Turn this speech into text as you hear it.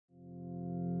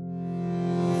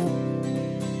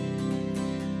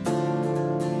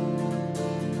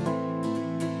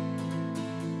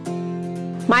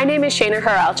My name is Shana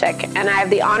Hawrylchak, and I have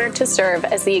the honor to serve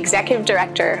as the Executive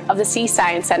Director of the Sea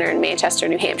Science Center in Manchester,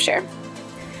 New Hampshire.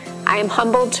 I am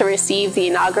humbled to receive the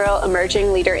inaugural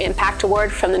Emerging Leader Impact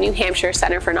Award from the New Hampshire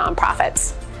Center for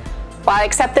Nonprofits. While I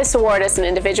accept this award as an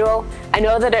individual, I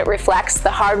know that it reflects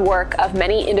the hard work of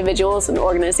many individuals and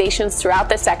organizations throughout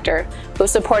the sector who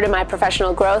have supported my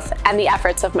professional growth and the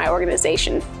efforts of my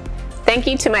organization. Thank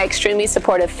you to my extremely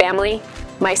supportive family,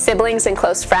 my siblings and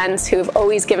close friends who have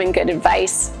always given good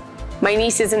advice, my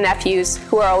nieces and nephews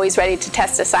who are always ready to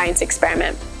test a science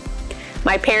experiment,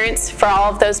 my parents for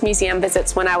all of those museum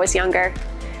visits when I was younger,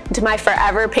 and to my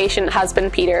forever patient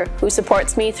husband Peter, who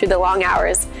supports me through the long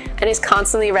hours and is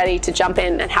constantly ready to jump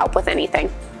in and help with anything.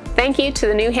 Thank you to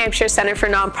the New Hampshire Center for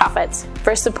Nonprofits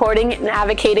for supporting and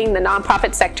advocating the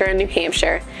nonprofit sector in New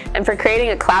Hampshire and for creating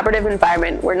a collaborative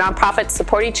environment where nonprofits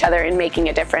support each other in making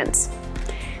a difference.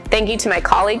 Thank you to my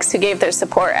colleagues who gave their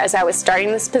support as I was starting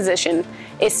this position,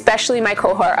 especially my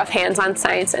cohort of hands-on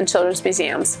science and children's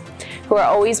museums, who are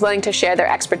always willing to share their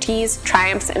expertise,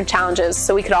 triumphs, and challenges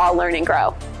so we could all learn and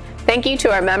grow. Thank you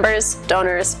to our members,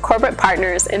 donors, corporate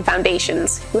partners, and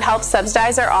foundations who help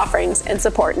subsidize our offerings and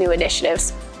support new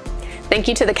initiatives. Thank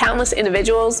you to the countless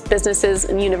individuals, businesses,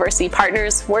 and university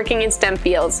partners working in STEM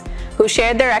fields who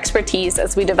shared their expertise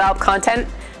as we develop content,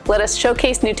 let us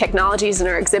showcase new technologies in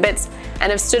our exhibits,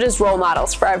 and have stood as role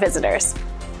models for our visitors.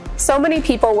 So many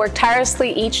people work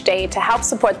tirelessly each day to help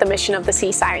support the mission of the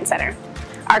Sea Science Center.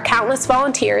 Our countless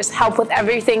volunteers help with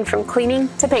everything from cleaning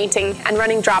to painting and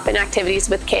running drop-in activities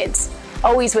with kids,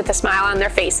 always with a smile on their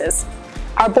faces.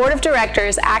 Our board of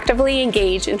directors actively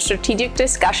engage in strategic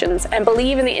discussions and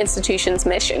believe in the institution's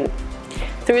mission.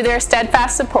 Through their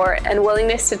steadfast support and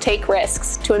willingness to take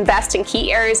risks to invest in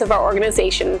key areas of our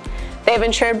organization, they have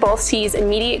ensured both Sea's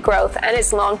immediate growth and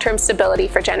its long-term stability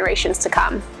for generations to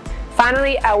come.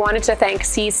 Finally, I wanted to thank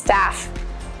Sea's staff.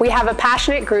 We have a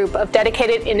passionate group of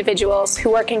dedicated individuals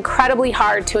who work incredibly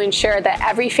hard to ensure that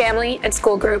every family and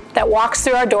school group that walks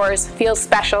through our doors feels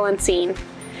special and seen.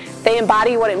 They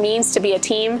embody what it means to be a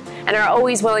team and are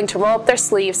always willing to roll up their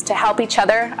sleeves to help each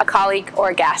other, a colleague,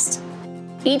 or a guest.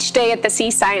 Each day at the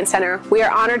Sea Science Center, we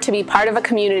are honored to be part of a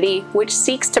community which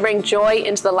seeks to bring joy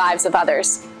into the lives of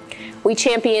others. We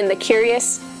champion the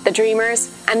curious, the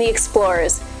dreamers, and the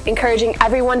explorers, encouraging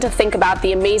everyone to think about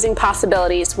the amazing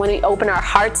possibilities when we open our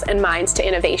hearts and minds to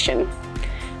innovation.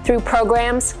 Through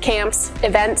programs, camps,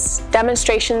 events,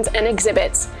 demonstrations, and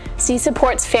exhibits, Sea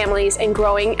supports families in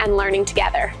growing and learning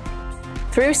together.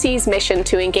 Through Sea's mission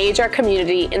to engage our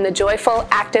community in the joyful,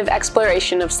 active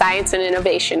exploration of science and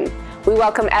innovation, we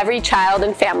welcome every child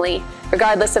and family,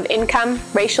 regardless of income,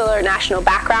 racial or national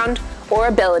background, or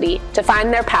ability, to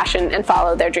find their passion and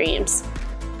follow their dreams.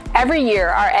 Every year,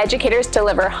 our educators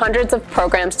deliver hundreds of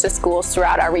programs to schools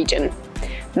throughout our region.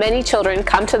 Many children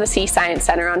come to the Sea Science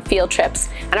Center on field trips,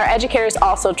 and our educators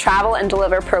also travel and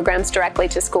deliver programs directly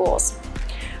to schools.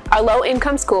 Our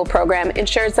low-income school program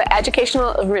ensures that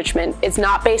educational enrichment is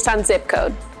not based on zip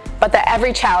code, but that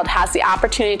every child has the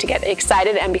opportunity to get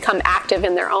excited and become active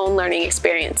in their own learning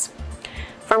experience.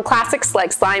 From classics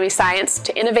like slimy science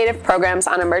to innovative programs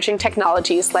on emerging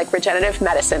technologies like regenerative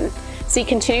medicine, Sea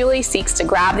continually seeks to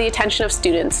grab the attention of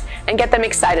students and get them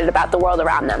excited about the world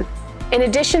around them. In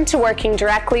addition to working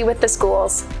directly with the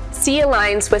schools, Sea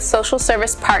aligns with social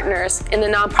service partners in the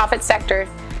nonprofit sector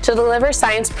to deliver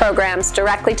science programs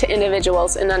directly to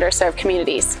individuals in underserved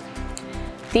communities.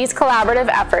 These collaborative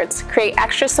efforts create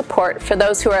extra support for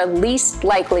those who are least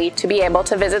likely to be able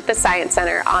to visit the Science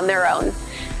Center on their own,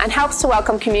 and helps to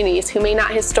welcome communities who may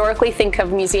not historically think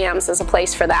of museums as a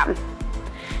place for them.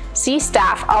 Sea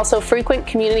staff also frequent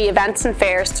community events and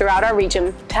fairs throughout our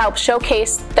region to help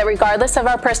showcase that regardless of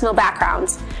our personal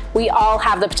backgrounds, we all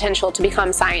have the potential to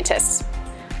become scientists.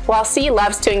 While Sea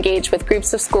loves to engage with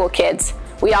groups of school kids,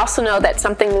 we also know that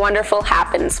something wonderful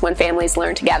happens when families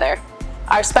learn together.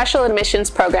 Our special admissions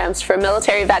programs for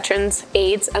military veterans,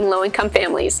 AIDS, and low-income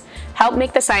families help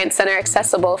make the Science Center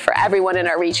accessible for everyone in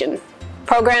our region.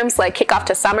 Programs like Kickoff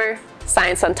to Summer,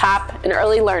 Science on Top, and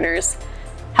Early Learners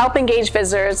help engage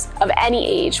visitors of any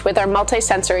age with our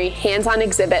multi-sensory, hands-on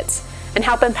exhibits and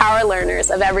help empower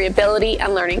learners of every ability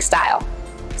and learning style.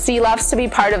 Sea loves to be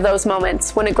part of those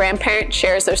moments when a grandparent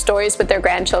shares their stories with their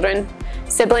grandchildren,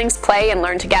 siblings play and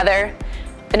learn together,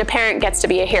 and a parent gets to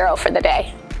be a hero for the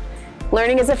day.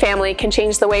 Learning as a family can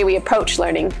change the way we approach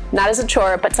learning, not as a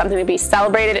chore, but something to be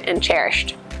celebrated and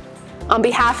cherished. On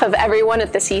behalf of everyone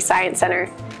at the Sea Science Center,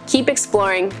 keep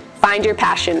exploring, find your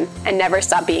passion, and never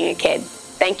stop being a kid.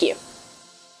 Thank you.